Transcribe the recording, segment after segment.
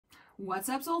What's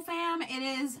up, Soul Fam? It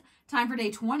is time for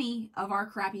day 20 of our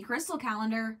crappy crystal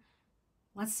calendar.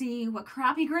 Let's see what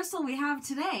crappy crystal we have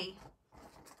today.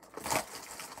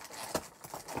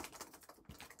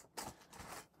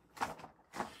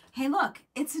 Hey, look,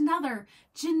 it's another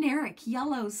generic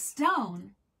yellow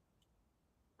stone.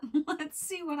 Let's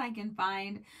see what I can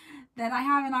find that I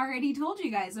haven't already told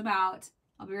you guys about.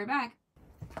 I'll be right back.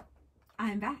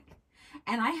 I'm back.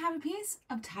 And I have a piece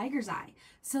of tiger's eye.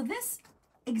 So this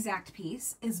exact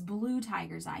piece is blue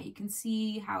tiger's eye. You can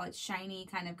see how it's shiny,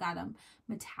 kind of got a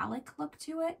metallic look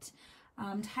to it.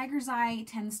 Tiger's eye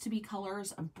tends to be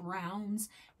colors of browns,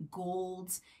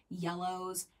 golds,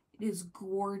 yellows. It is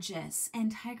gorgeous.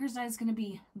 And tiger's eye is going to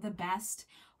be the best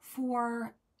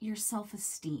for your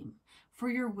self-esteem, for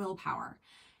your willpower.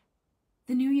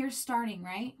 The new year's starting,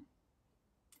 right?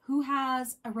 Who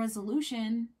has a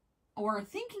resolution or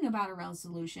thinking about a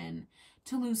resolution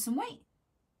to lose some weight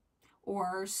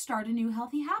or start a new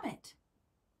healthy habit?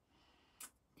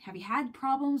 Have you had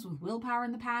problems with willpower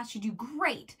in the past? You do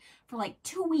great for like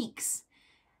 2 weeks,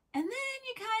 and then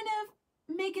you kind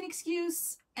of make an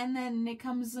excuse, and then it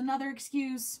comes another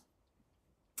excuse.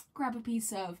 Grab a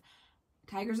piece of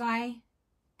tiger's eye,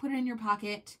 put it in your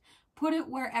pocket, put it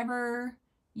wherever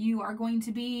you are going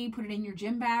to be, put it in your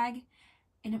gym bag,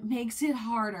 and it makes it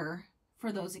harder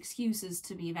for those excuses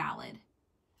to be valid,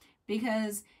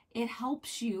 because it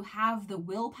helps you have the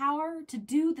willpower to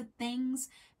do the things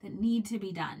that need to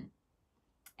be done.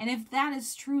 And if that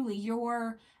is truly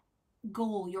your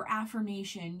goal, your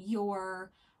affirmation,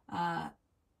 your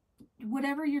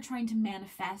whatever you're trying to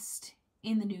manifest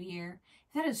in the new year,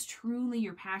 if that is truly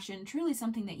your passion, truly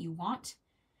something that you want,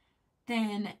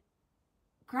 then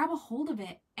grab a hold of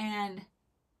it and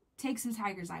take some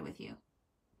tiger's eye with you.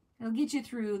 It'll get you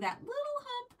through that little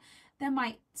hump that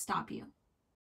might stop you.